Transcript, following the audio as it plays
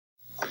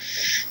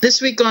This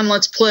week on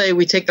Let's Play,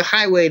 we take the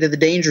highway to the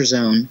danger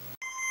zone.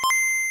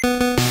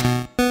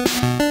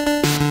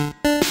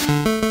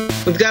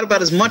 We've got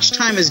about as much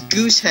time as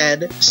Goose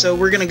had, so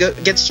we're gonna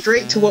get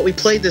straight to what we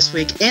played this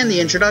week and the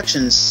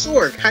introductions.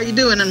 Sorg, how you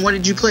doing, and what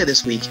did you play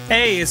this week?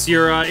 Hey, it's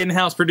your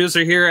in-house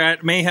producer here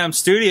at Mayhem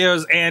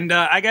Studios, and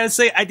I gotta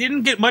say, I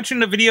didn't get much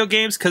into video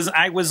games because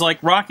I was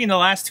like rocking the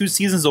last 2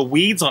 seasons of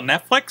Weeds on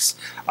Netflix,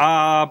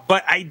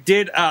 but I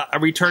did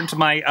return to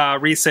my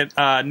recent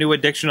new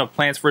addiction of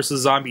Plants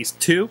vs. Zombies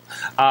 2.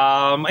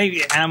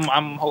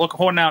 I'm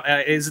holding out.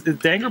 Is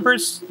the Angry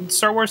Birds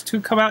Star Wars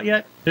 2 come out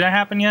yet? Did that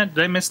happen yet?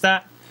 Did I miss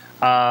that?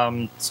 So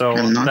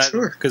I'm not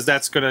sure, because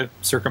that's going to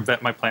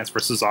circumvent my Plants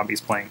vs.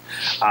 Zombies playing.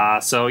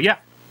 So yeah,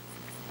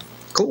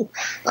 cool.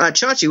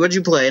 Chachi, what did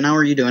you play, and how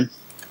are you doing?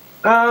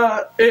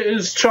 It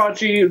is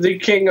Chachi, the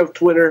king of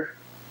Twitter.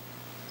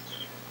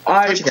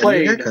 I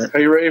played. Are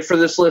you ready for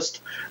this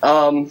list?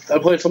 I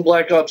played some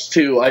Black Ops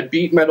 2. I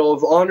beat Medal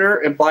of Honor,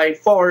 and by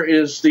far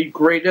is the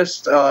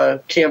greatest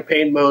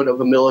campaign mode of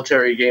a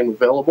military game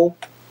available.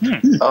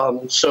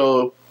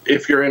 So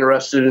if you're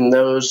interested in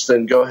those,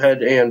 then go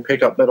ahead and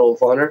pick up Medal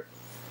of Honor.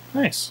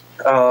 Nice.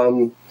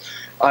 So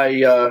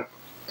I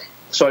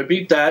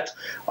beat that.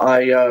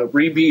 I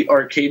re-beat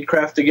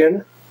Arcadecraft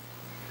again.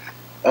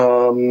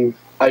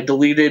 I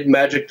deleted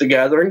Magic the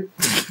Gathering.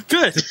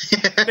 Good.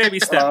 Baby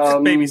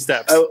steps. Baby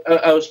steps.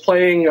 I was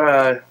playing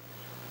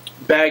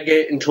Bag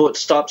It until it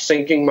stopped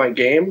syncing my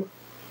game.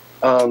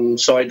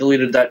 So I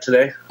deleted that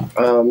today.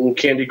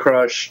 Candy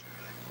Crush,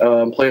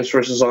 Plants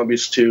vs.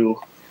 Zombies 2,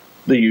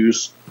 the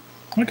use.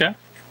 Okay.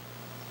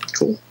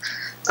 Cool.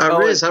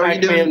 Rizz, how are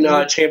you doing?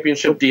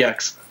 Championship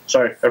DX.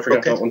 Sorry, I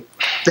forgot that one.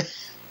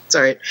 It's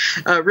alright.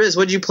 Rizz,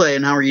 what did you play,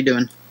 and how are you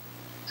doing?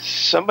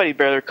 Somebody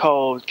better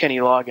call Kenny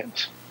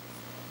Loggins,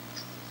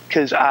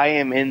 because I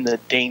am in the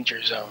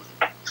danger zone.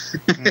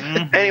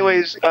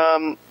 Anyways,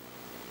 I've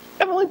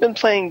only been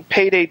playing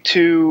Payday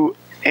 2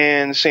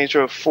 and Saints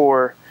Row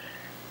 4.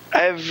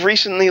 I've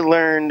recently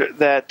learned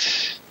that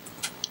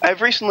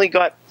I've recently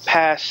got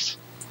past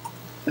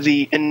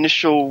the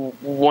initial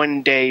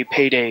one-day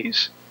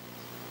paydays,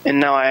 and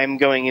now I'm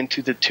going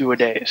into the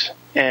 2-a-days,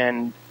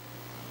 and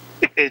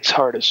it's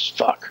hard as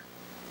fuck.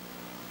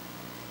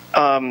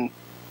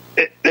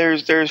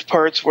 There's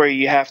parts where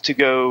you have to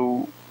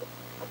go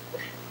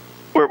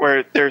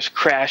where there's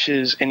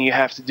crashes, and you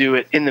have to do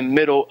it in the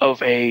middle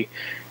of a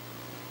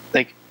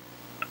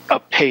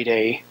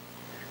payday,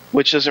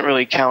 which doesn't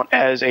really count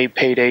as a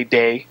payday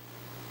day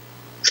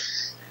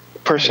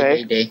per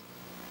se.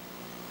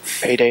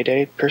 Payday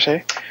day, per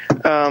se.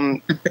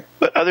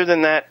 But other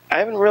than that, I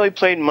haven't really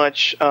played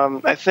much.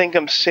 I think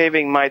I'm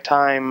saving my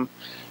time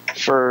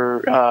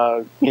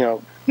for,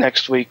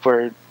 next week,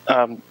 where,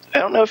 I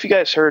don't know if you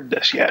guys heard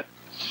this yet.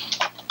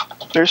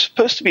 There's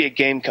supposed to be a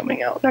game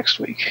coming out next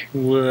week.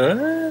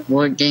 What?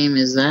 What game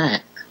is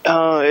that?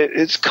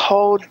 It's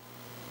called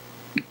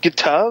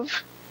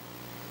Gitav.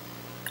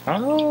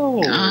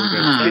 Oh.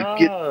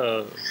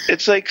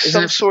 It's like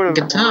some sort of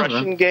Gitav?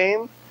 Russian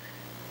game.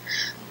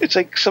 It's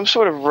like some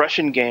sort of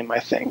Russian game, I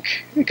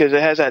think, because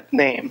it has that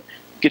name.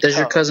 Gitav. Does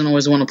your cousin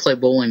always want to play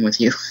bowling with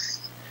you?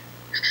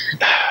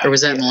 Or was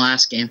that in the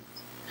last game?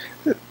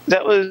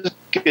 That was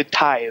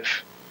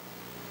Gitav.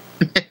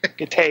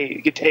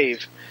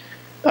 Gitav.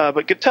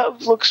 But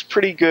Gitav looks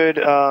pretty good.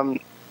 I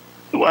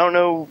don't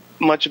know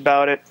much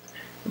about it.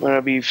 I'm going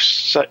to be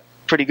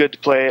pretty good to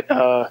play it.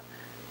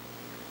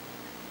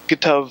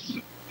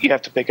 Gitav, you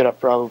have to pick it up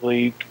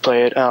probably to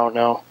play it. I don't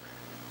know.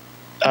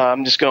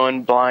 I'm just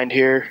going blind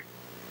here.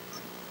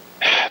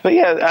 But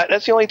yeah,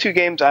 that's the only 2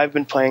 games I've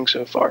been playing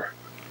so far.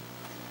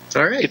 It's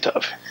alright.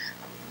 Gitav.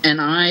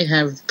 And I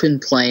have been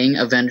playing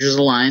Avengers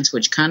Alliance,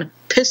 which kind of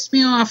pissed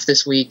me off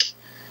this week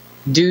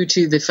due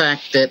to the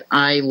fact that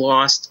I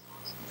lost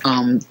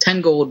 10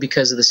 gold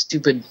because of the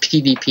stupid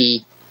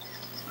PvP.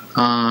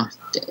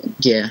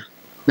 Yeah, I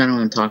don't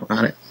want to talk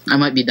about it. I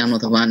might be done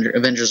with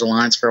Avengers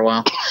Alliance for a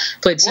while.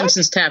 Played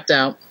Simpsons Tapped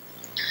Out.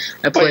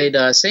 I played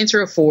Saints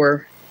Row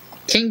 4,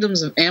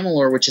 Kingdoms of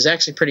Amalur, which is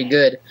actually pretty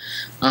good.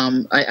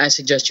 I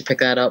suggest you pick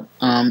that up.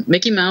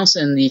 Mickey Mouse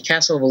and the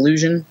Castle of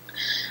Illusion.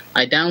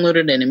 I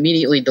downloaded and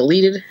immediately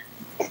deleted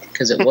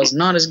because it was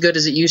not as good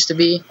as it used to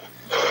be.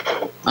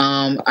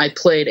 I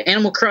played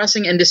Animal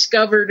Crossing and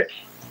discovered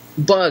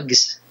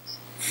bugs.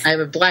 I have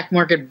a black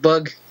market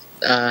bug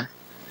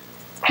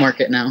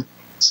market now.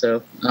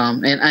 So,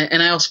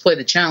 and I also played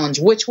the challenge,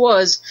 which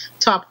was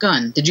Top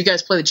Gun. Did you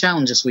guys play the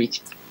challenge this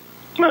week?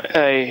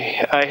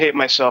 I hate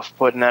myself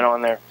putting that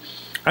on there.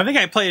 I think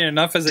I played it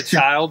enough as a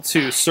child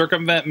to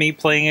circumvent me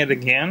playing it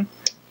again.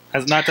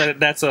 As not that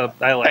that's a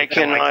I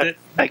cannot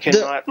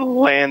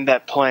land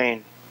that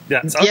plane.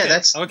 That's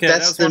okay. I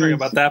was wondering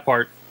about that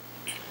part.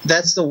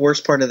 That's the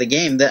worst part of the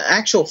game. The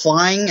actual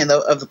flying and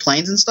of the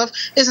planes and stuff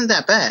isn't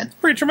that bad.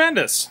 Pretty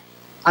tremendous.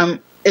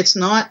 It's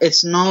no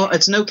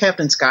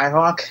Captain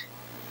Skyhawk,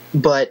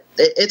 but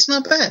it's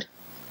not bad.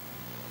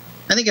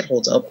 I think it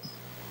holds up.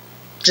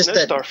 Just no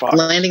that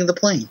landing the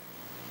plane.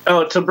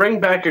 Oh, to bring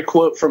back a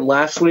quote from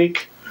last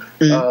week,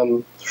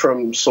 from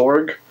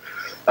Sorg.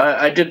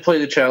 I did play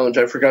the challenge.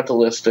 I forgot to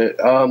list it.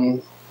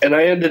 And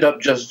I ended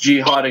up just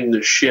jihading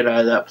the shit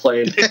out of that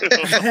plane.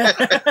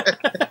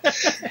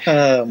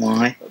 Oh,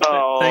 my.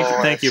 Oh,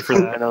 thank you for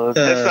that.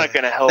 That's not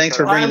going to help. Thanks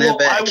for bringing that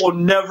back. I will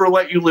never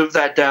let you live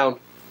that down.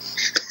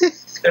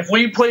 If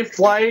we play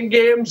flying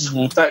games,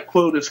 that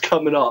quote is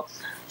coming up.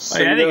 So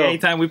I think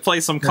anytime we play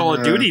some Call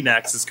of Duty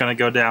next, it's going to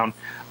go down.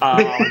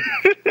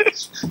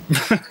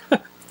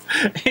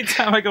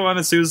 Anytime I go on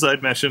a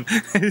suicide mission.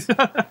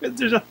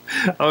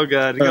 Oh,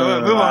 God. Move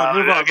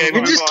on. Okay,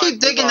 You just keep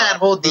digging that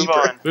hole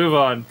deeper. Move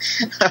on.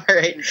 All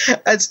right.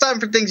 It's time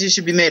for things you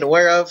should be made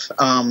aware of.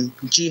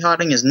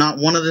 Jihading is not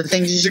one of the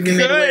things you should be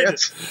made aware of.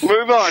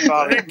 Move on,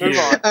 Bobby. Move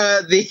on.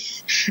 The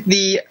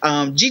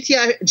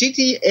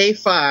GTA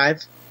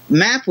 5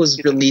 map was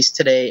released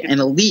today in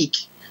a leak.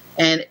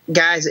 And,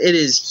 guys, it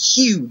is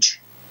huge.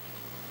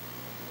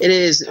 It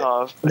is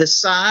the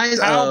size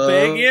of... How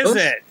big is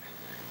it?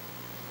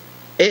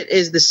 It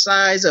is the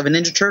size of a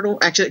Ninja Turtle.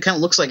 Actually, it kind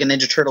of looks like a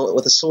Ninja Turtle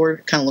with a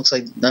sword. It kind of looks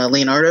like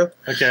Leonardo.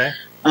 Okay.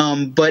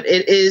 But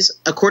it is,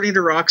 according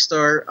to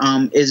Rockstar,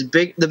 is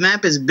big. The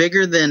map is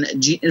bigger than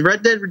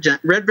Red Dead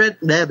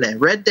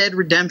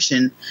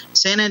Redemption,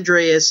 San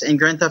Andreas, and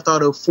Grand Theft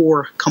Auto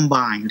 4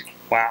 combined.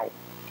 Wow.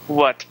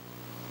 What?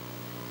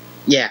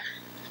 Yeah.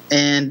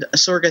 And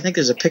Sorg, I think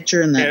there's a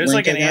picture in that. Yeah, there's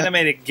link like an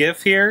animated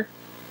GIF here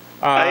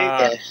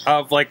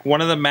of like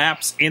one of the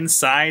maps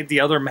inside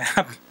the other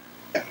map.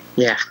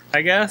 Yeah.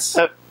 I guess.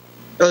 Oh,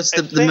 it's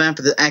the map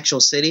of the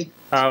actual city.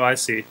 Oh, I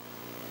see.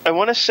 I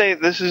want to say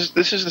this is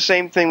the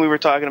same thing we were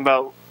talking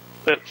about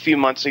a few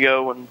months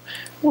ago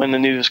when the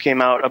news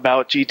came out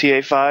about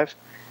GTA 5.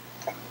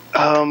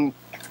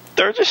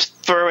 They're just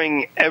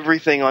throwing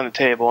everything on the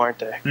table, aren't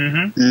they?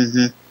 Mm-hmm.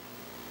 Mm-hmm.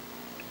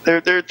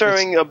 They're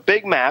throwing a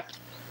big map,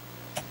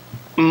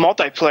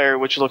 multiplayer,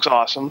 which looks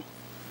awesome,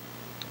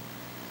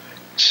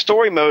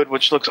 story mode,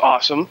 which looks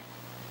awesome,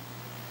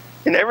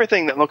 and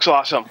everything that looks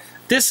awesome.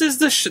 This is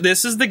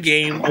the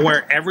game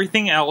where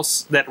everything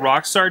else that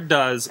Rockstar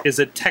does is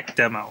a tech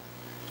demo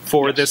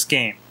for this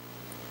game.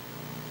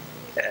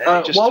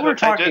 While we're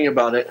talking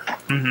about it,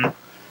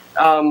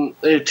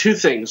 two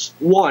things.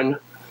 One,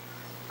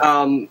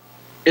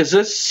 is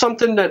this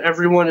something that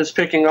everyone is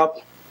picking up,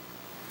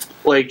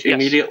 like,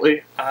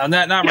 immediately?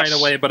 Not right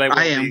away, but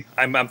I am.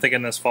 I'm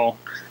thinking this fall.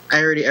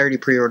 I already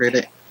pre-ordered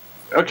it.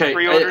 Okay,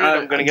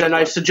 then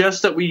I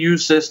suggest that we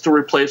use this to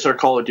replace our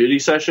Call of Duty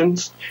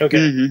sessions. Okay.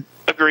 Mm-hmm.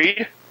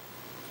 Agreed.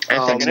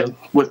 I think so.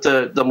 With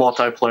the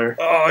multiplayer.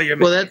 Oh, you're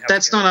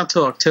that's not up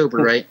till October,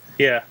 right?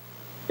 Yeah.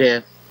 Yeah.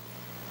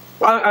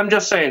 I'm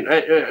just saying,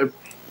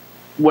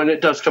 when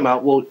it does come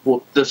out,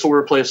 this will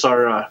replace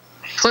our.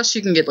 Plus,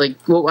 you can get I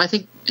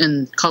think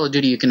in Call of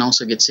Duty you can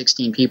also get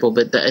 16 people,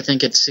 but I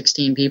think it's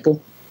 16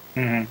 people.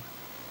 Mm-hmm.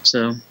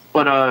 So.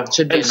 But and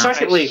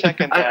secondly,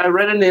 I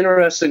read an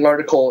interesting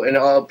article, and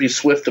I'll be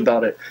swift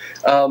about it.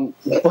 But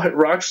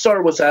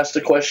Rockstar was asked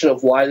the question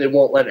of why they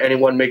won't let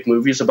anyone make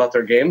movies about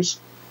their games,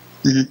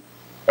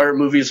 or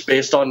movies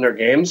based on their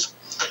games,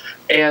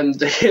 and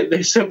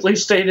they simply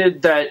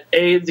stated that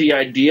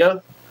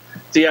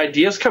the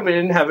ideas coming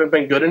in haven't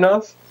been good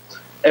enough,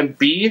 and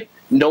B,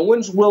 no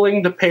one's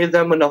willing to pay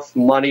them enough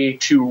money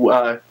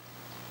to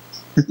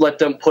let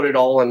them put it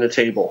all on the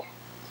table.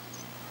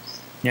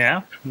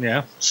 Yeah.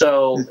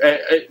 So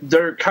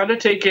they're kind of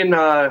taking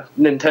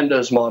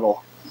Nintendo's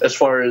model as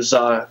far as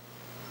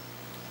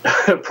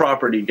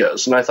property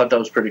goes, and I thought that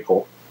was pretty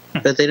cool.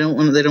 But they don't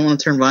want to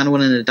turn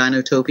Vinyl into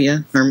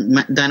Dinotopia or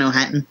Dino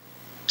Hatton.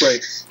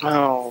 Right.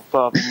 Oh,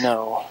 Bobby,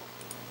 no.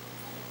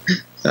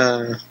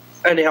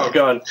 Anyhow,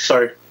 go on.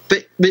 Sorry.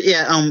 But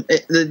yeah,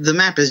 the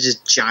map is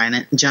just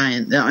giant.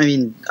 I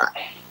mean,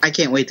 I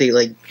can't wait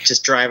to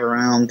just drive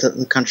around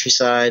the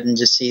countryside and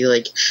just see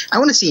I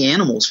want to see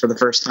animals for the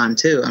first time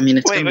too. I mean,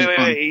 it's gonna be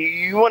fun.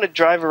 Wait! You want to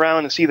drive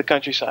around and see the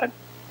countryside?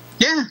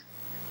 Yeah,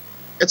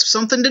 it's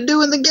something to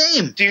do in the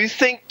game. Do you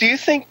think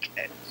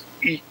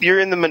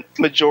you're in the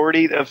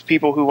majority of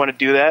people who want to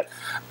do that?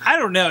 I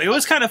don't know. It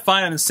was kind of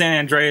fun in San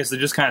Andreas to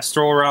just kind of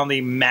stroll around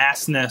the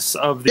massness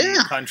of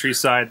the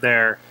countryside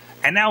there.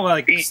 And now,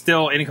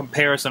 still in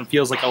comparison,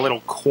 feels like a little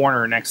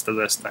corner next to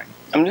this thing.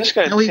 I'm just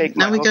gonna take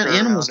my hooker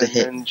animals to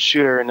hit and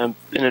shoot her in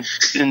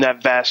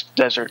that vast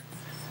desert.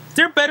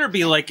 There better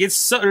be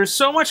there's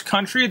so much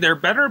country. There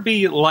better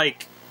be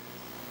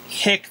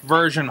hick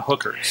version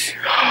hookers.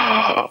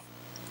 I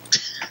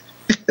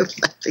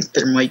think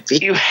there might be.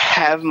 You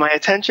have my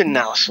attention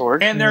now,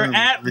 Sorg. And they're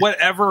at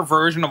whatever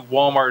version of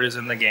Walmart is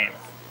in the game.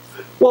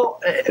 Well,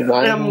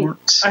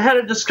 I had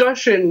a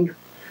discussion.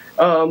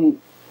 I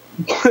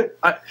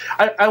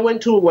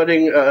went to a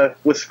wedding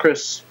with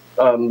Chris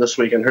this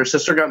weekend. Her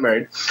sister got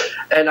married,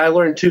 and I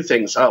learned two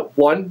things.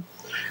 One,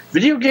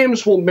 video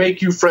games will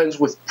make you friends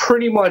with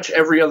pretty much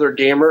every other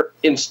gamer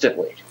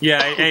instantly.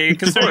 Yeah,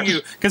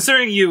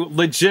 considering you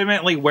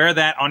legitimately wear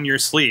that on your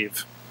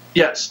sleeve.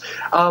 Yes.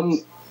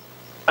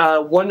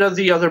 One of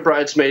the other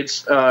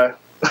bridesmaids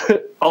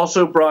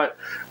also brought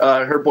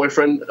her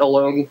boyfriend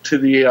along to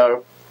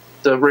the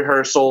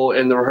rehearsal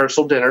and the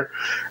rehearsal dinner,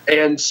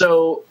 and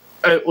so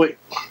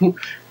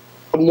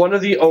one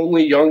of the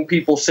only young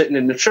people sitting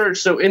in the church,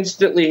 so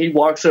instantly he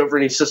walks over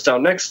and he sits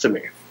down next to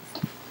me.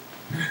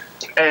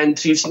 And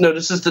he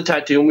notices the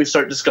tattoo, and we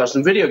start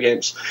discussing video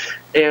games.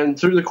 And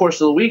through the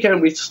course of the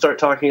weekend, we start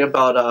talking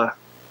about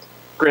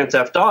Grand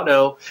Theft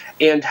Auto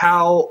and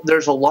how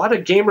there's a lot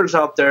of gamers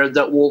out there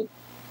that will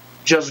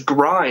just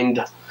grind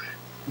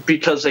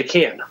because they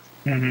can.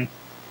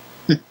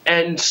 Mm-hmm.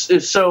 And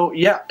so,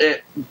 yeah,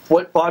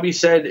 what Bobby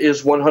said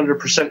is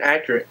 100%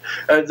 accurate.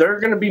 There are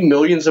going to be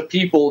millions of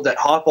people that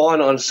hop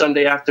on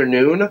Sunday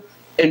afternoon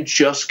and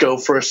just go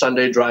for a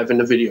Sunday drive in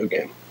a video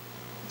game.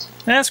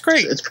 That's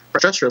great. It's a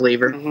stress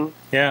reliever. Mm-hmm.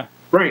 Yeah.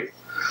 Right.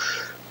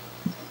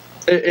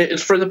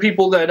 It's for the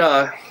people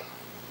that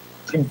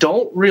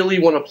don't really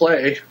want to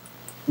play,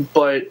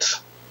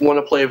 but want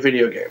to play a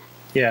video game.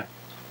 Yeah.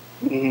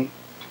 Mm-hmm.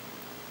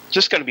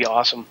 Just going to be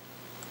awesome.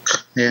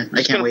 Yeah,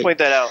 I can't wait. Point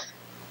that out.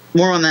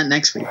 More on that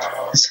next week.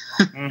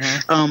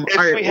 Mm-hmm. All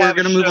right, we're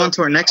going to move on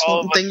to our next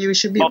thing you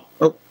should be...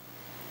 Oh.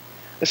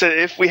 I said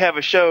if we have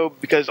a show,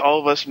 because all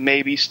of us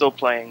may be still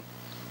playing.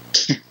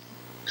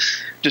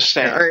 Just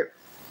saying. Yeah, all right.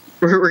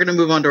 We're going to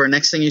move on to our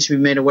next thing you should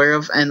be made aware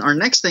of, and our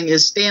next thing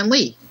is Stan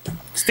Lee.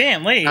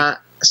 Stan Lee?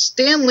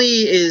 Stan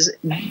Lee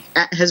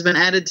has been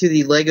added to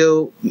the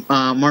Lego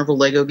Marvel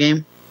Lego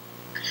game.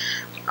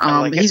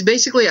 He's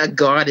basically a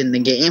god in the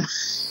game.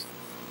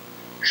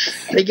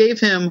 They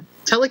gave him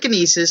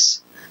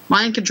telekinesis,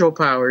 mind control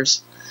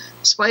powers,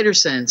 spider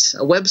sense,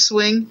 a web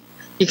swing.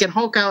 He can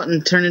Hulk out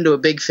and turn into a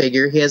big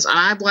figure. He has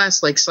eye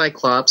blast like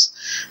Cyclops.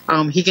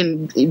 He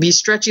can be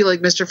stretchy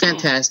like Mr.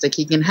 Fantastic.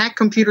 He can hack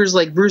computers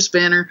like Bruce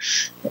Banner,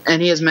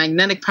 and he has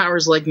magnetic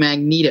powers like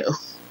Magneto.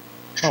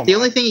 The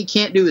only thing he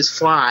can't do is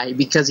fly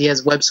because he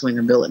has web swing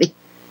ability.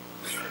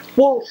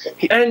 Well,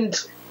 and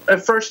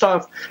first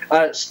off,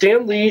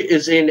 Stan Lee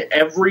is in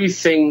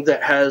everything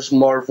that has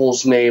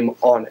Marvel's name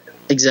on it.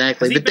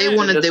 Exactly, but they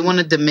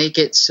wanted to make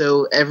it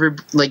so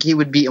he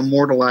would be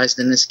immortalized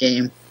in this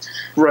game.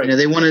 Right. You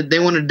know, they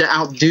wanted to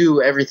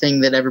outdo everything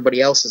that everybody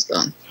else has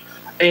done.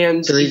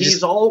 And so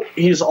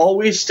he's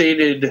always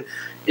stated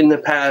in the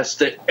past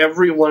that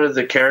every one of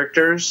the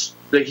characters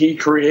that he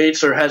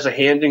creates or has a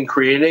hand in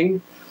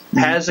creating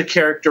has a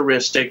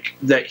characteristic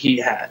that he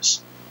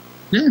has.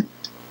 Yeah.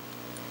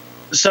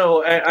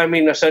 So, I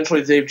mean, essentially,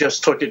 they've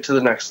just took it to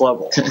the next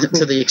level.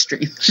 To the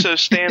extreme. So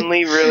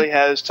StanLee really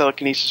has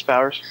telekinesis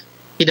powers?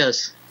 He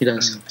does. He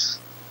does.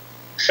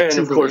 And,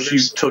 of course, you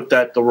took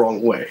that the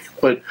wrong way.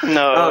 But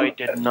no, I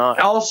did not.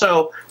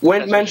 Also,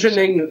 when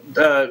mentioning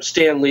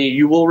Stan Lee,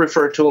 you will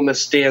refer to him as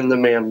Stan the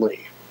Man Lee.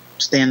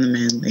 Stan the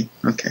Man Lee.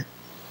 Okay.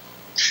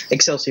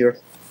 Excelsior.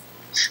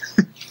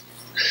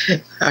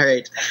 All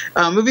right.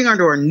 Moving on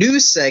to our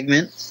news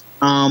segment.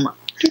 Rizz,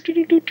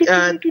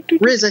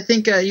 I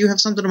think you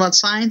have something about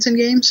science in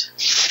games?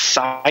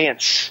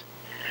 Science.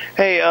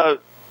 Hey,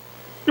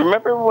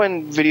 remember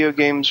when video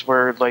games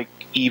were, like,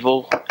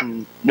 evil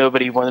and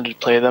nobody wanted to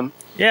play them?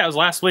 Yeah, it was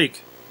last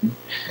week.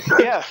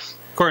 Yeah.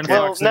 According to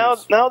Fox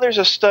News. Now there's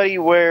a study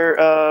where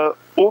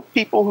old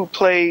people who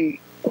play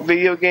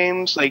video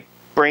games, like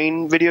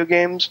brain video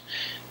games,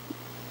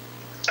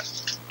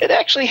 it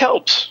actually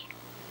helps.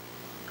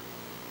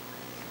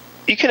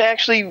 You can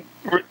actually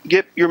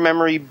get your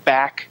memory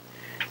back,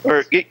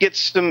 or it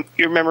gets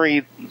your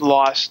memory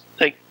lost,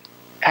 like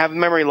have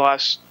memory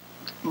loss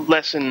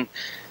lessen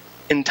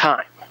in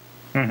time.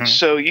 Mm-hmm.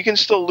 So you can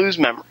still lose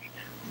memory,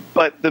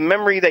 but the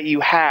memory that you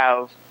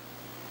have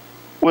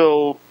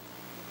will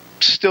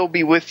still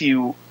be with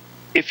you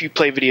if you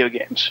play video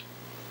games,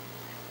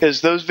 because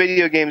those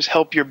video games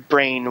help your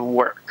brain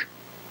work.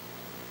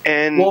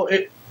 And go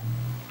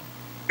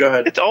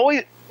ahead.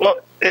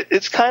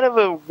 It's kind of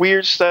a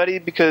weird study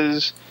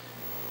because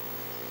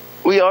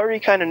we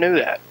already kind of knew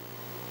that.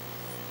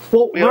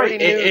 Well,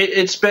 right.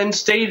 It's been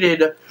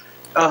stated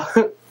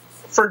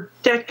for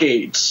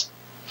decades.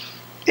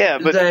 Yeah,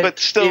 but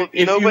still,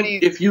 go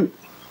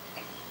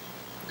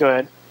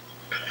ahead.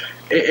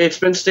 It's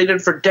been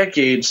stated for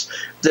decades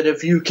that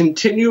if you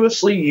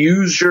continuously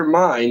use your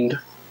mind,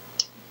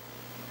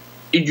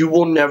 you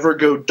will never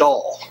go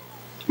dull.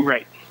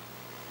 Right.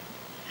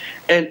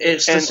 And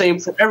it's the same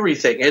for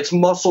everything. It's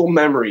muscle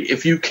memory.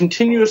 If you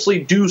continuously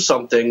do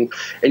something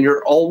and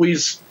you're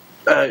always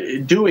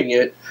doing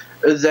it,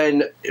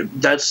 then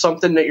that's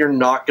something that you're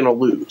not going to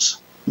lose.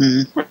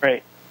 Mm-hmm.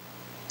 Right.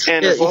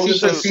 And as long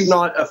as it's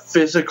not a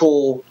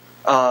physical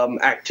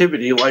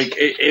activity, like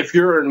if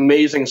you're an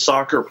amazing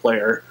soccer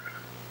player,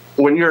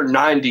 when you're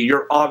 90,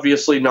 you're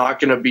obviously not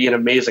going to be an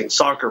amazing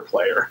soccer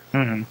player.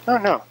 Mm-hmm. Oh,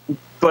 no.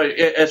 But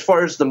as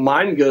far as the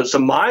mind goes, the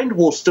mind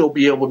will still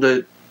be able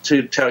to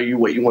tell you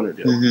what you want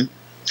to do.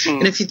 Mm-hmm.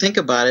 And if you think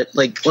about it,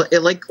 like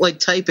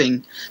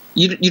typing,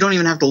 you don't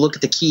even have to look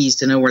at the keys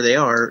to know where they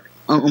are.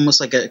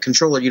 Almost like a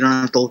controller, you don't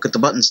have to look at the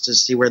buttons to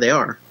see where they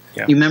are.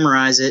 Yeah. You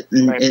memorize it,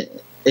 and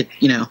it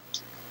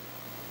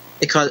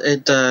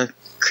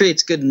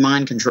creates good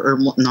mind control, or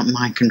not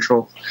mind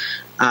control,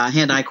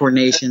 hand-eye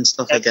coordination,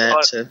 stuff like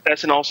that. So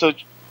that's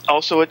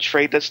also a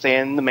trait that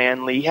Stan the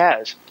Man Lee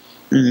has.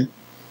 Mm-hmm.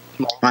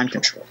 Mind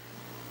control.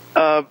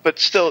 But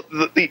still,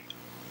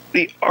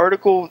 the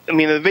article, I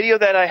mean, the video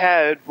that I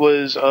had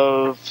was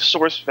of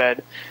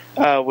SourceFed,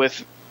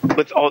 which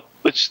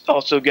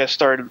also guest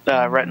starred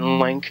Rhett and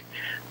Link,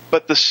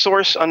 but the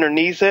source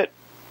underneath it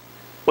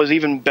was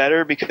even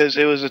better because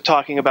it was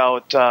talking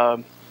about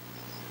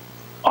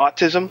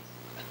autism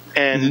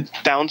and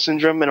Down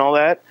syndrome and all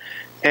that,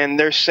 and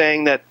they're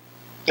saying that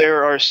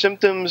there are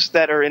symptoms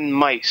that are in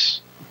mice,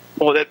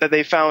 well, that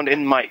they found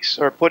in mice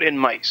or put in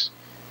mice,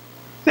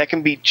 that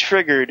can be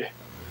triggered,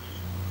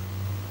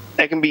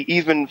 that can be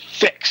even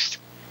fixed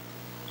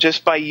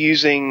just by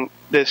using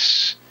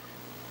this,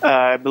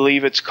 I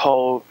believe it's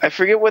called, I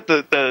forget what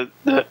the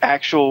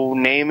actual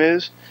name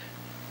is,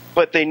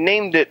 but they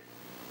named it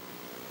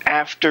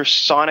after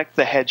Sonic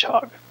the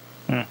Hedgehog.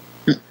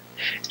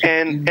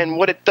 And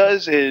what it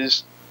does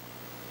is,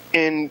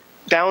 in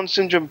Down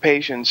syndrome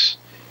patients,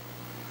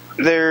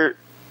 their,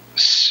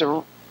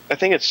 I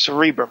think it's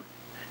cerebrum,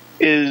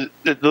 is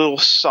the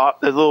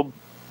little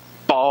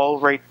ball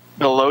right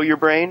below your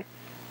brain.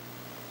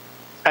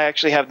 I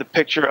actually have the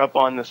picture up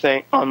on the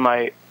thing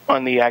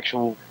on the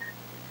actual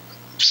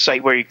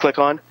site where you click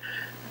on.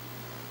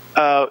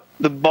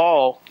 The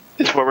ball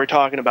is what we're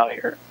talking about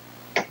here.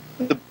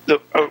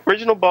 The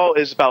original ball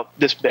is about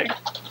this big,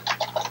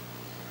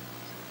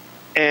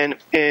 and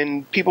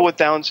in people with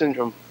Down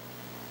syndrome,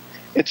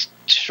 it's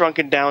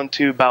shrunken down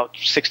to about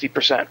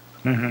 60%.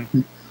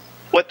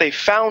 What they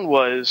found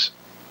was,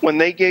 when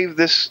they gave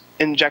this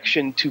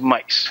injection to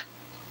mice,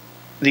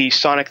 the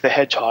Sonic the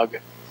Hedgehog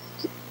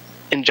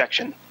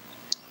injection,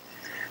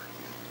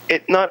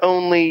 it not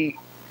only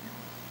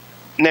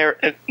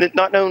put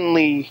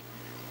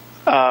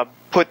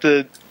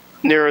the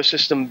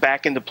neurosystem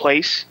back into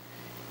place,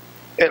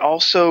 it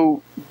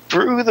also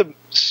drew the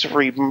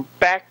cerebrum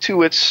back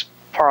to its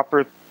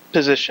proper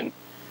position.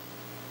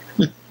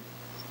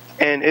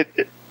 And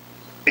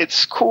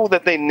it's cool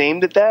that they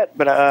named it that,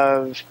 but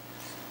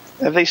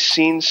have they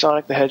seen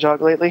Sonic the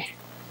Hedgehog lately?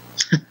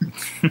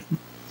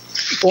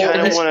 Well, I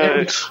don't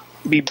want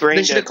to be brain dead.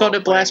 They should have called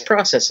it blast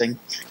processing.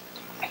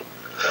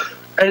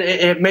 And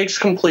it makes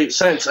complete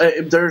sense.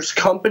 There's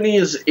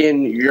companies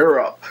in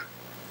Europe.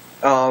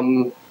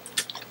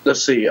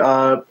 Let's see.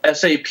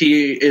 SAP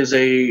is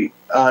a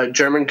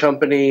German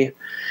company.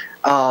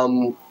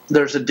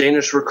 There's a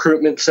Danish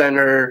recruitment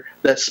center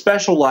that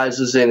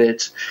specializes in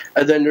it.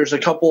 And then there's a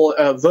couple,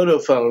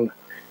 Vodafone,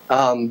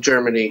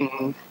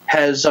 Germany,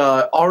 has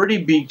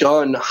already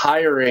begun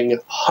hiring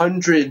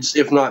hundreds,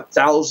 if not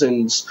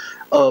thousands,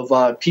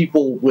 of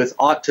people with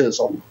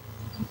autism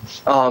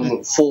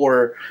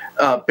for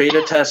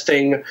beta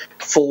testing,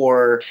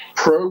 for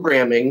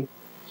programming,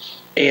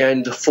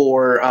 and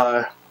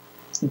for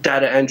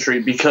data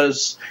entry,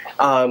 because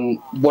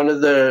one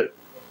of the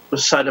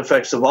side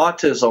effects of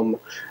autism,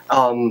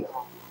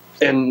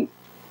 and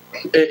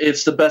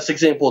it's the best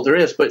example there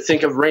is, but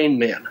think of Rain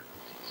Man.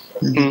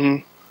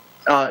 The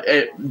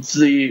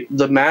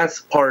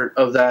math part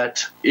of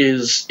that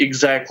is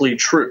exactly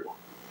true.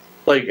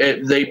 Like,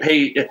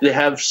 they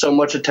have so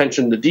much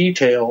attention to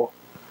detail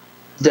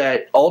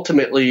that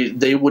ultimately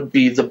they would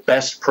be the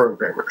best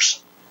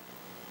programmers.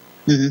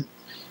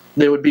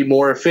 They would be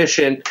more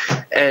efficient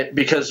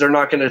because they're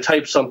not going to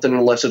type something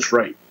unless it's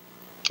right.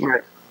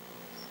 Right.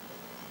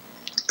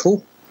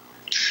 Cool.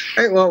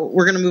 All right, well,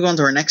 we're going to move on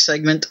to our next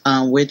segment,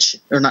 or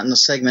not in the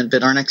segment,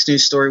 but our next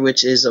news story,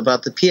 which is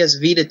about the PS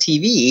Vita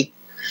TV,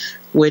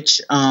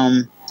 which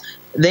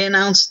they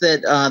announced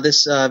that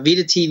this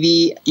Vita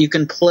TV, you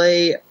can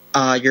play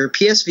your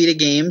PS Vita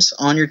games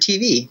on your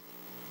TV.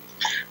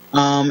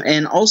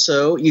 And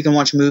also, you can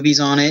watch movies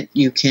on it.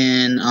 You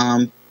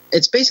can,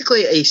 it's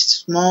basically a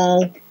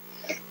small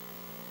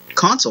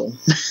console,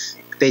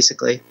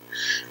 basically.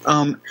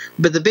 But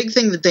the big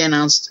thing that they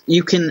announced,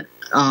 you can,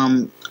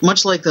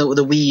 much like the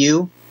Wii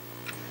U,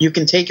 you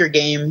can take your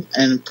game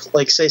and,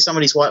 like, say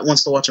somebody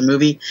wants to watch a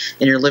movie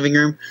in your living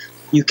room,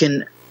 you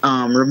can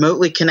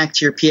remotely connect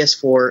to your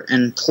PS4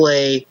 and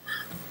play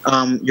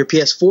your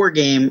PS4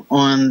 game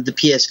on the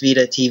PS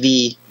Vita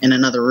TV in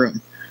another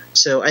room.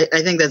 So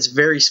I think that's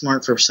very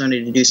smart for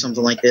Sony to do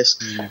something like this.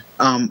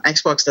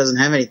 Xbox doesn't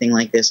have anything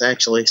like this,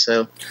 actually,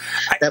 so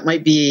that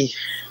might be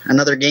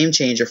another game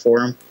changer for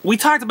them. We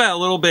talked about it a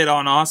little bit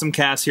on Awesome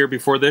Cast here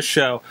before this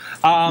show.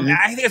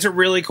 I think it's a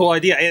really cool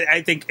idea.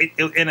 I think,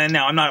 and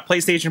now I'm not a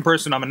PlayStation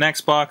person, I'm an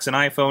Xbox, an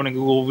iPhone, and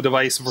Google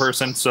device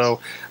person, so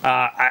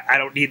I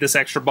don't need this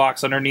extra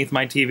box underneath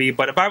my TV.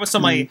 But if I was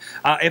somebody,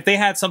 if they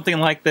had something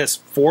like this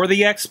for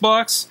the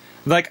Xbox,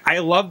 like, I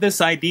love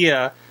this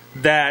idea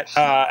that,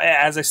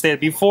 as I stated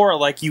before,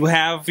 like, you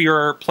have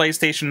your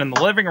PlayStation in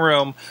the living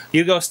room,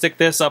 you go stick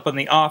this up in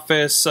the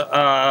office,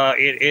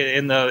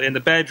 in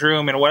the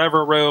bedroom, in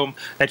whatever room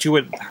that you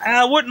would.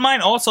 I wouldn't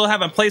mind also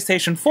having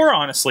PlayStation 4,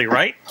 honestly,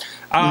 right?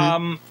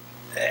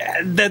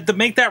 That to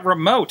make that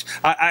remote.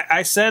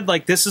 I said,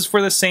 like, this is for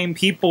the same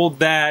people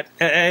that,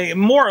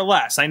 more or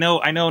less, I know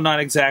not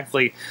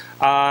exactly,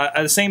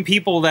 the same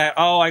people that,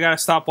 oh, I gotta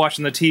stop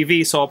watching the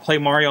TV, so I'll play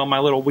Mario on my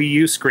little Wii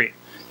U screen.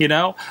 you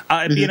know,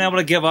 being able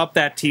to give up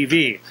that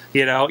TV,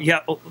 you know,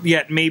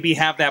 yet maybe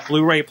have that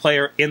Blu-ray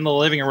player in the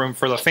living room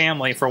for the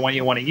family for when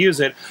you want to use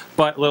it,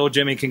 but little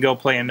Jimmy can go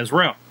play in his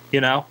room, you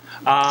know.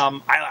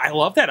 I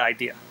love that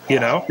idea,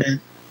 you know.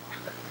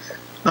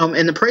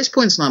 And the price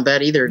point's not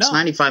bad either. It's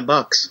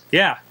 $95.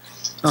 Yeah.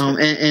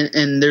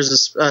 And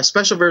there's a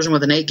special version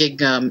with an 8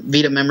 gig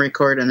Vita memory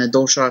card and a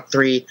DualShock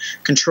 3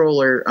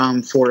 controller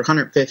for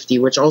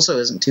 $150, which also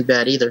isn't too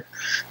bad either.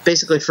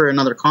 Basically for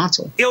another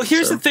console. You know,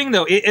 here's the thing,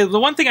 though. The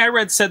one thing I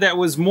read said that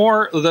was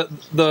more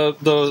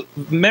the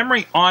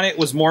memory on it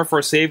was more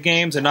for save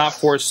games and not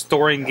for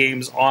storing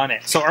games on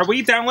it. So are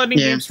we downloading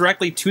games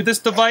directly to this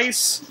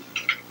device?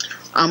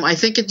 I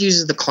think it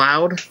uses the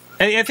cloud.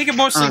 I think it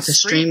mostly to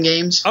stream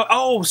games.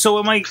 So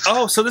it might.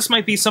 So this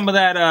might be some of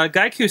that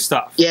Gaiku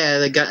stuff. Yeah,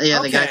 the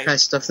Gaikai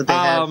stuff that they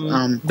have.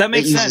 That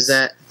makes sense. Uses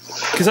that.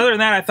 Because other than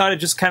that, I thought it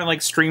just kind of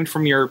like streamed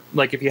from your,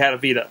 like if you had a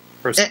Vita.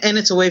 And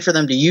it's a way for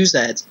them to use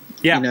that.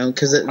 Yeah. You know,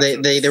 because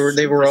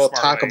they were all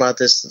talk about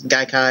this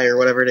Gaikai or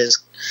whatever it is.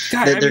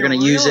 God, they're going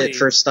to use it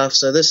for stuff.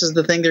 So this is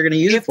the thing they're going to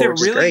use it for. If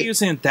they're really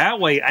using it that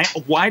way,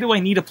 why do I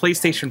need a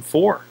PlayStation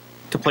 4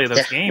 to play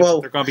those games? Well,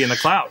 if they're going to be in the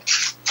cloud.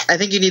 I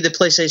think you need the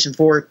PlayStation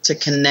 4 to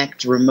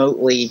connect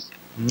remotely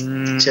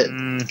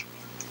to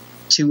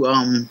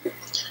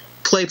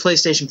play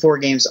PlayStation 4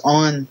 games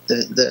on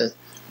the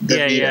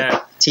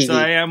Vita TV. So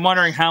I am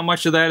wondering how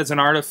much of that is an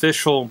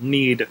artificial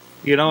need.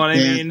 You know what I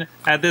mean?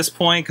 At this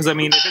point, because I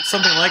mean, if it's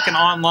something like an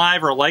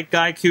OnLive or like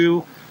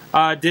Gaiku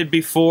did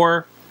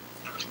before,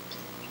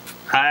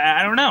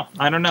 I don't know.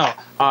 I don't know.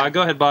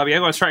 Go ahead, Bobby.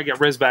 I'm going to try to get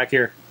Rizz back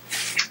here.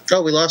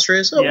 Oh, we lost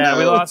Rizz? Oh, yeah,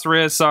 we lost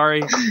Rizz.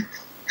 Sorry.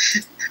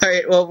 All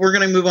right, well, we're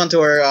going to move on to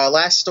our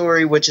last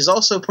story, which is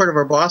also part of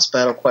our boss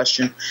battle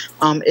question.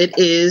 It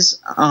is,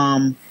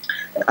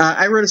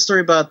 I wrote a story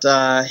about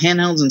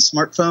handhelds and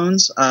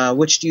smartphones.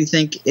 Which do you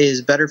think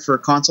is better for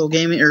console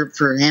gaming or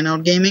for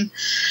handheld gaming?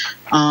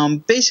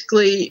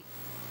 Basically,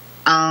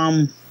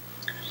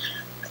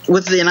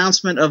 with the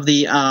announcement of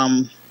the,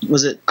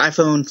 was it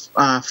iPhone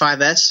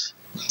 5S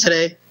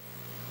today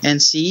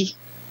and C,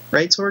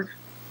 right, Sorg?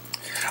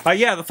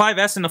 Yeah, the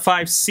 5S and the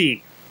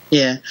 5C.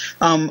 Yeah.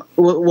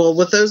 Well,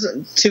 with those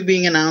two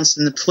being announced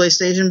and the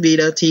PlayStation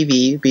Vita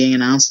TV being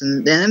announced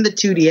and the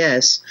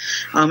 2DS,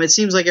 it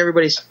seems like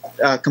everybody's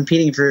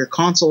competing for your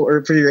console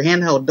or for your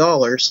handheld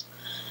dollars.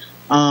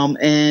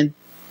 And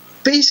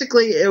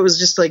basically, it was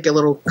just like a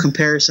little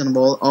comparison of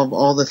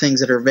all the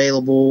things that are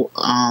available.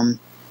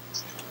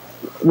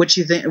 Which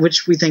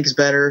we think is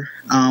better?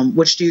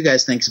 Which do you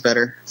guys think is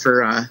better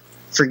for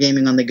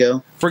gaming on the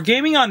go? For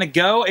gaming on the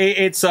go,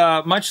 it's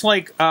much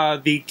like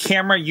the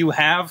camera you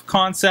have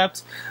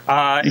concept.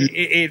 I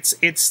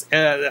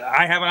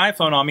have an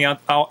iPhone on me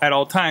at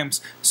all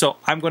times, so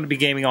I'm going to be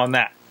gaming on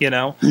that. You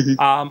know,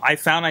 I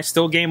found I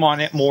still game on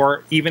it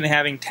more, even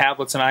having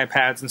tablets and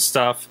iPads and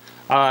stuff,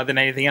 than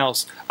anything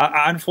else.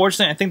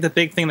 Unfortunately, I think the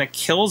big thing that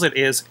kills it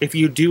is if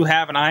you do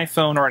have an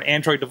iPhone or an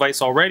Android device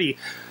already,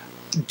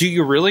 do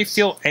you really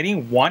feel any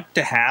want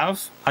to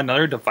have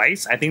another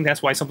device? I think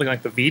that's why something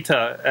like the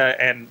Vita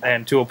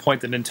and to a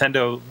point the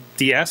Nintendo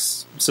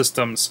DS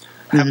systems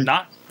have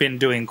not been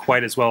doing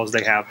quite as well as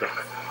they have been.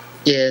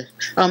 Yeah.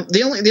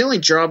 The only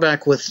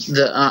drawback with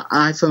the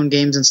iPhone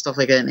games and stuff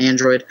like that and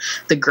Android,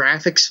 the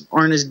graphics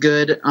aren't as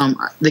good.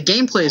 The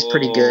gameplay is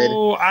pretty good.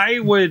 Oh, I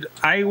would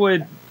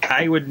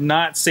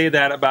not say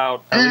that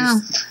about at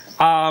least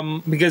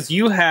because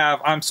you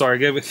have. I'm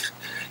sorry.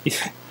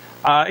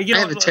 I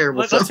have a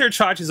terrible phone. Let's hear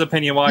Chachi's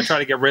opinion while I try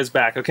to get Rizz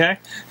back, okay?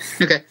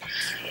 Okay.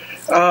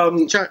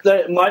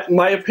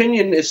 My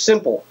opinion is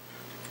simple.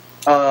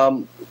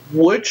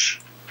 Which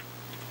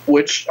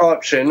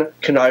option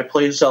can I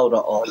play Zelda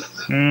on?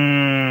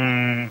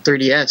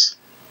 3DS.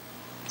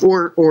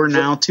 Or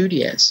now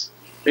 2DS.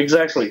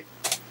 Exactly.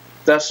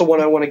 That's the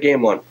one I want to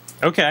game on.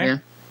 Okay. Yeah.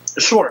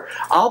 Sure.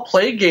 I'll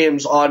play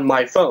games on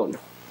my phone.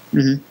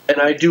 And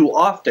I do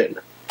often.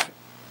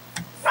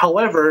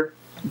 However,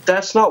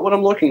 that's not what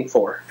I'm looking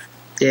for.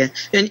 Yeah,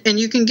 and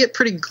you can get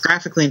pretty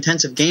graphically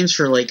intensive games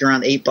for like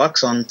around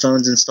 $8 on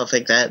phones and stuff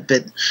like that.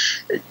 But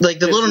like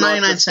the little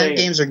 99-cent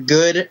games are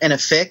good and a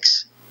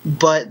fix,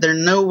 but they're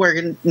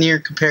nowhere near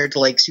compared to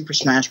like Super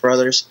Smash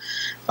Brothers,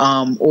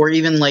 or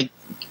even like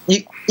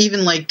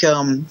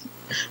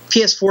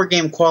PS4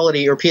 game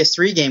quality or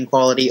PS3 game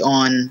quality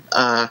on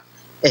a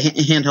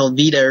handheld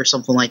Vita or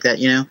something like that.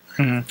 You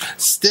know.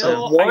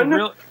 Still,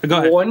 so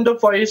one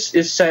device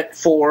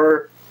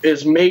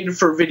is made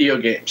for video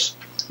games.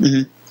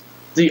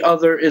 The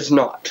other is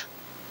not.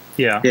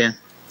 Yeah.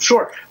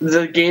 Sure,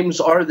 the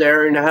games are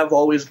there and have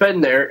always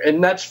been there,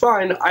 and that's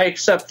fine. I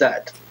accept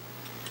that.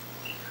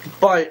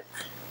 But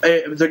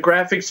the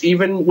graphics,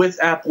 even with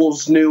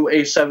Apple's new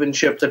A7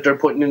 chip that they're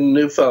putting in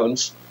the new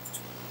phones,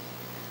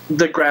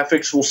 the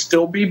graphics will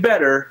still be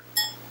better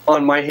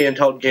on my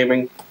handheld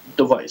gaming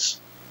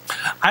device.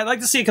 I'd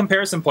like to see a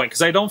comparison point,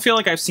 because I don't feel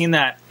like I've seen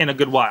that in a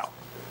good while.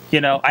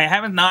 I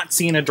haven't not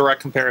seen a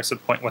direct comparison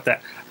point with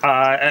that,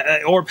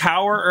 or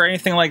power or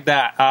anything like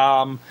that.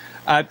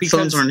 Because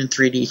phones aren't in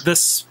 3D.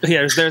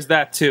 There's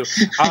that too.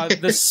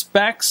 The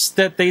specs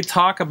that they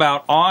talk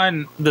about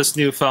on this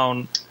new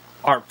phone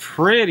are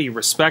pretty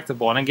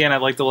respectable, and again,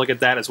 I'd like to look at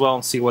that as well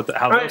and see how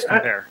those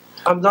compare.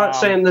 I'm not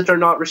saying that they're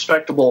not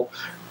respectable,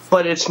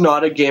 but it's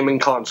not a gaming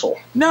console.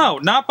 No,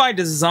 not by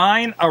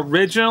design.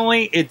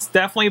 Originally, it's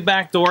definitely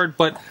backdoored,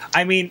 but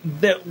I mean,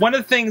 one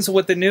of the things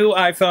with the new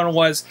iPhone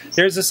was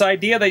there's this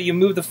idea that you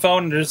move the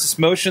phone and there's this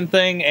motion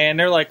thing, and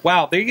they're like,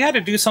 wow, they had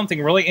to do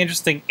something really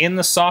interesting in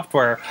the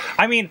software.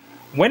 I mean,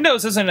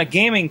 Windows isn't a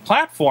gaming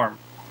platform,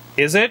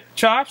 is it,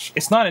 Chach?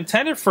 It's not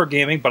intended for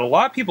gaming, but a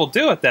lot of people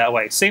do it that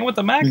way. Same with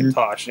the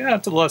Macintosh, to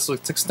the less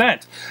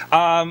extent.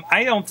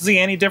 I don't see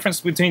any difference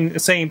between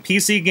saying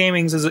PC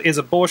gaming is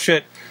a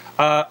bullshit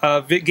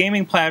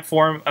gaming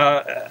platform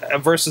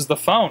versus the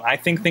phone. I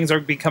think things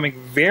are becoming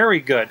very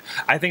good.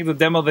 I think the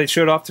demo they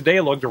showed off today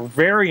looked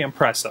very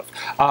impressive.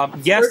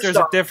 Yes, there's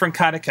a different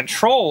kind of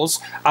controls.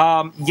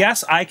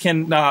 Yes, I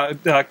can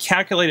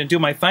calculate and do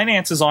my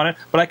finances on it,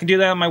 but I can do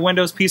that on my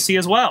Windows PC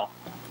as well.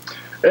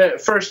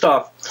 First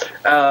off,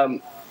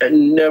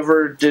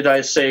 never did I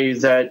say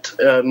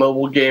that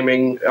mobile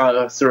gaming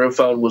through a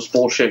phone was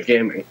bullshit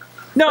gaming.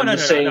 No.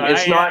 It's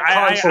not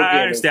console gaming.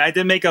 I understand. I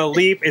did make a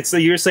leap.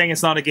 You're saying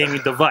it's not a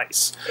gaming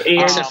device.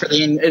 Except for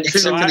the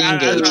Engage.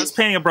 I was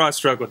painting a broad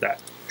stroke with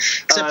that.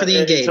 Except for the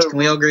Engage. Can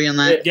we all agree on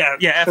that? Yeah,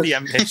 F the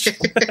Engage.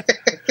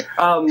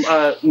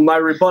 My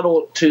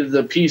rebuttal to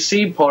the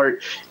PC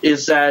part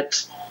is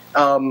that,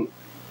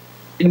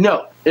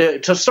 no.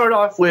 To start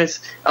off with,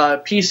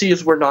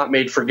 PCs were not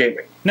made for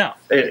gaming. No.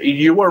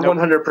 You were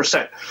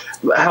 100%.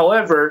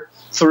 However,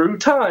 through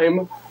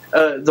time,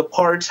 the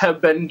parts have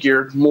been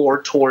geared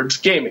more towards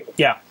gaming.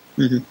 Yeah.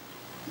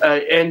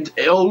 And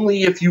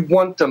only if you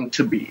want them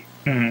to be.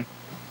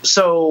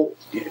 So,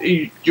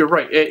 you're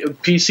right.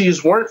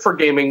 PCs weren't for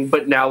gaming,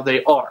 but now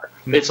they are.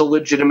 It's a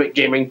legitimate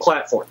gaming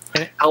platform.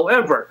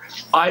 However,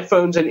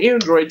 iPhones and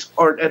Androids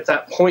aren't at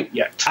that point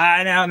yet.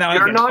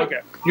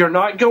 You're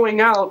not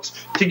going out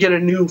to get a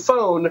new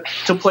phone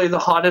to play the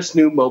hottest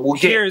new mobile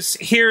game.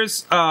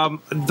 Here's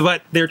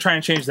what they're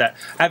trying to change that.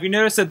 Have you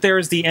noticed that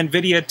there's the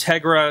NVIDIA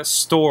Tegra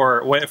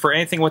store for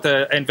anything with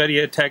a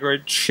NVIDIA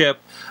Tegra chip?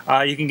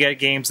 You can get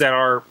games that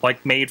are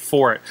like made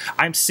for it.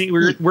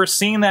 We're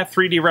seeing that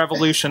 3D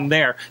revolution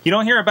there. You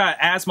don't hear about it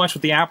as much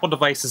with the Apple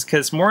devices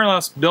because it's more or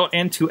less built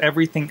into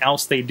everything else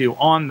they do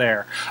on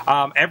there.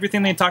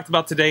 Everything they talked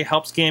about today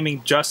helps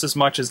gaming just as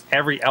much as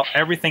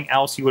everything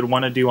else you would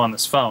want to do on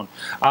this phone.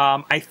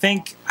 I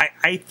think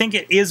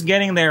it is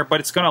getting there, but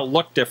it's going to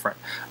look different.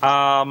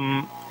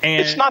 And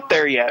it's not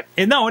there yet.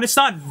 No, and it's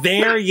not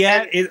there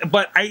yet.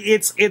 But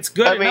it's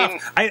good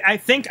enough. I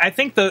think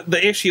the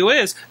issue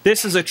is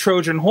this is a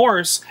Trojan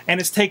horse,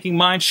 and it's taking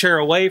mind share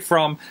away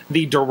from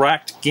the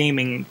direct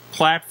gaming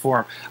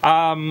platform.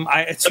 How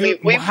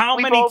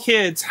many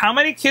kids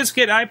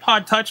get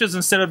iPod touches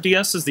instead of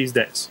DSs these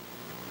days?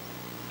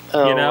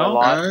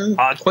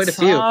 Quite a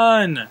few.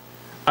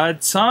 A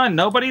ton.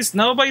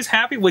 Nobody's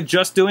happy with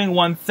just doing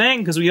one thing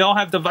because we all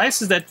have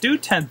devices that do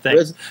 10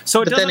 things.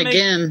 So it doesn't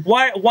make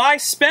why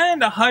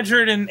spend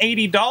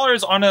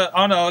 $180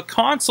 on a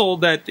console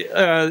that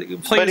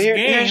plays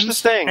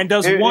games and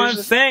does one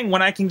thing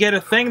when I can get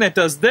a thing that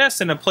does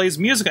this and it plays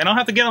music. I don't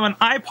have to get them an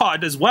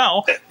iPod as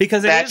well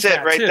because that's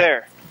it right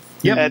there.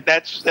 Yep.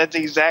 That's the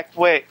exact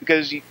way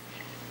because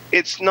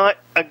it's not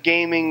a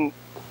gaming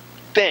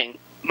thing.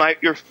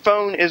 Your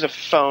phone is a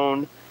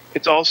phone.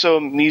 It's also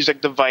a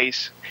music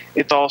device.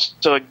 It's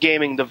also a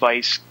gaming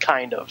device,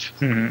 kind of.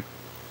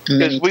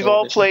 Because we've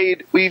all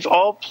played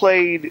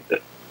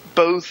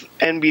both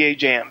NBA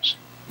jams,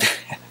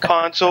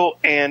 console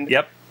and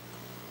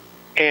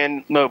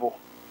mobile.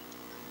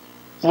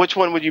 Which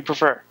one would you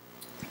prefer?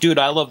 Dude,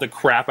 I love the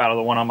crap out of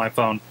the one on my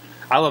phone.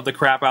 I love the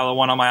crap out of the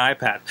one on my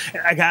iPad.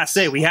 I gotta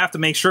say, we have to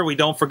make sure we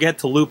don't forget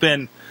to loop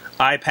in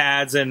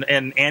iPads and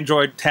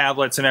Android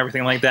tablets and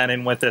everything like that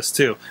in with this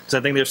too, because I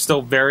think there's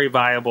still very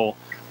viable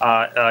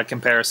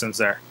comparisons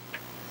there.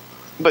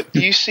 But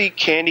do you see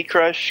Candy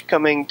Crush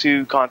coming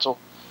to console?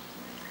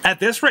 At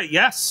this rate,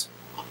 yes.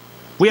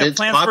 We have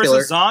Plants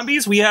vs.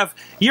 Zombies.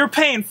 You're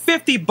paying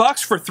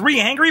 $50 for 3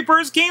 Angry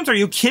Birds games. Are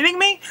you kidding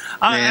me?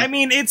 I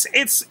mean,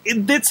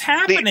 it's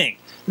happening.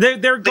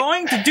 They're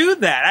going to do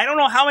that. I don't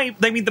know how many.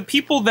 I mean, the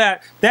people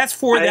that's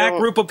for that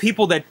group of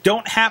people that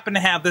don't happen to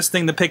have this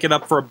thing to pick it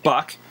up for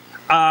 $1.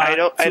 I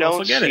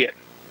don't see it.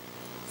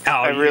 Oh,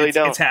 I really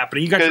don't. It's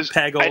happening. You got your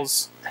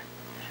Peggles.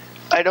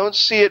 I don't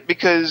see it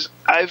because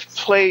I've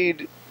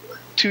played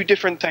 2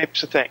 different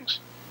types of things.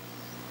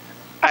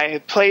 I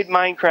have played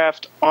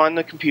Minecraft on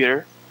the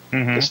computer,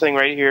 this thing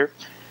right here,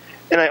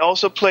 and I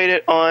also played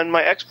it on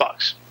my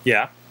Xbox.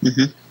 Yeah.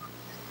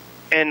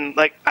 And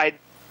like I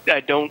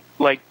don't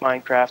like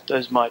Minecraft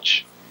as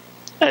much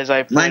as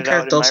I played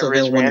Minecraft it out also in my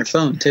available on your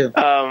phone too.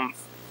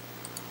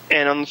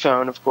 And on the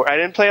phone, of course. I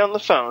didn't play on the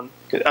phone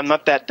because I'm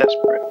not that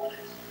desperate.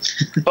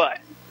 But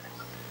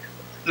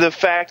the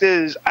fact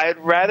is, I'd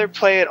rather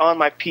play it on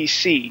my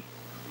PC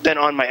than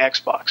on my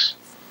Xbox.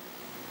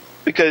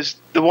 Because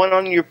the one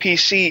on your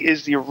PC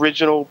is the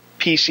original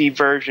PC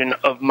version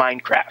of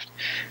Minecraft.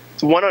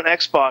 The one on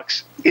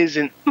Xbox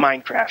isn't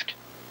Minecraft.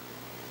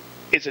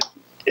 It's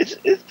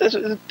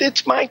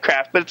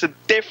Minecraft, but it's a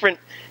different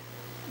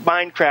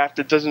Minecraft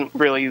that doesn't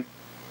really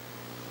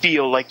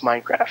feel like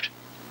Minecraft.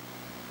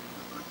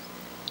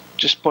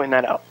 Just point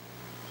that out.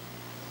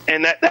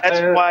 And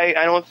that's why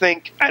I don't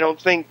think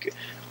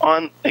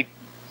on like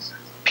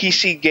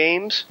PC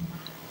games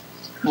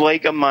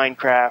like a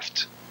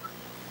Minecraft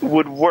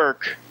would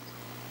work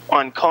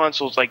on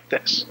consoles like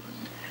this.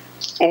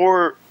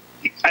 Or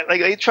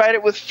they tried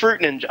it with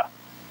Fruit Ninja.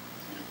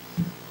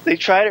 They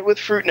tried it with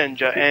Fruit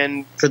Ninja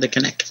and for the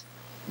Kinect.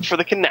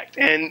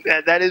 And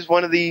that is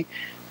one of the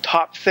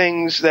top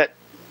things that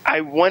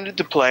I wanted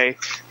to play,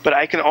 but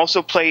I can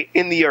also play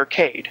in the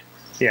arcade.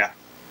 Yeah.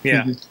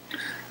 Yeah. Mm-hmm.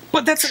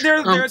 But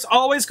there's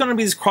always going to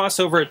be these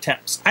crossover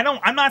attempts.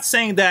 I'm not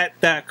saying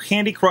that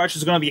Candy Crush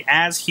is going to be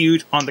as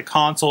huge on the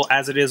console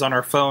as it is on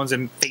our phones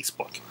and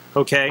Facebook.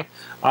 Okay,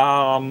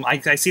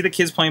 I see the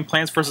kids playing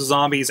Plants vs.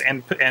 Zombies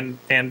and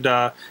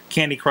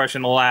Candy Crush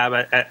in the lab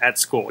at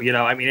school. You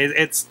know, I mean,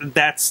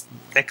 that's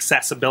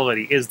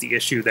accessibility is the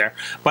issue there.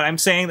 But I'm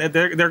saying that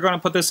they're going to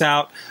put this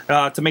out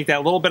to make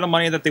that little bit of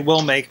money that they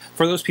will make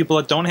for those people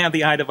that don't have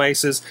the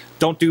iDevices,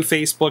 don't do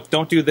Facebook,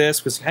 don't do this.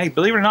 Because hey,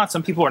 believe it or not,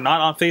 some people are not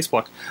on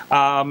Facebook,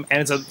 and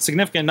it's a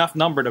significant enough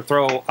number to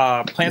throw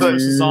Plants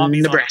vs.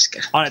 Zombies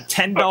on a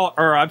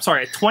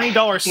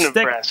 $20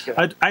 stick.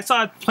 I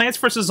saw Plants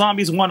vs.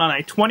 Zombies 1 on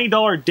a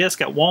 $20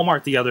 disc at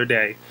Walmart the other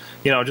day.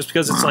 You know, just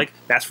because it's like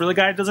that's for the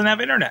guy that doesn't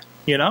have internet.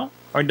 You know.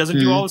 Or doesn't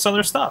do all this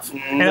other stuff.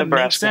 And it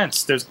makes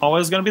sense. There's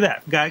always going to be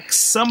that guy.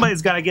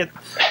 Somebody's got to get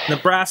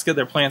Nebraska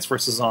their Plants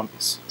vs.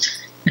 Zombies.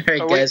 All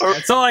right, guys.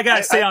 That's all I got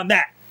to say on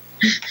that.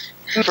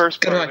 First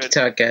good luck,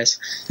 talk, guys.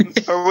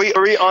 Are we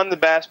on the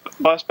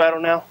boss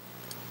battle now?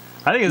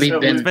 I think it's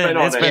been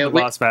the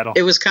boss battle.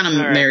 It was kind of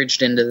married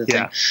into the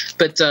thing.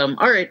 But, all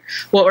right.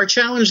 Well, our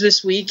challenge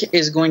this week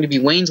is going to be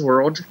Wayne's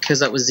World,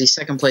 because that was the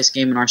second place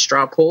game in our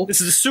straw poll.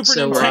 This is a Super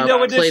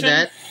Nintendo edition? Play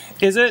that.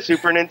 Is it?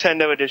 Super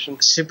Nintendo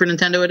edition. Super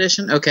Nintendo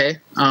edition? Okay.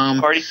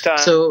 Party time.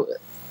 So,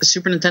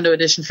 Super Nintendo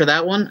edition for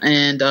that one.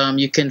 And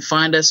you can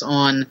find us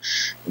on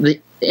the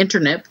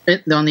internet,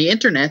 at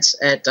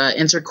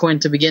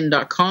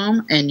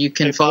insertcointobegin.com. And you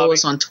can follow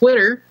us on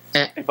Twitter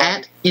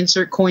at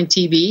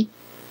insertcointb.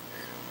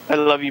 I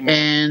love you,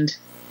 man. And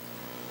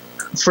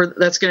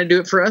that's going to do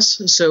it for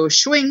us. So,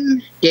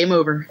 swing. Game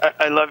over.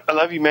 I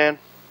love you, man.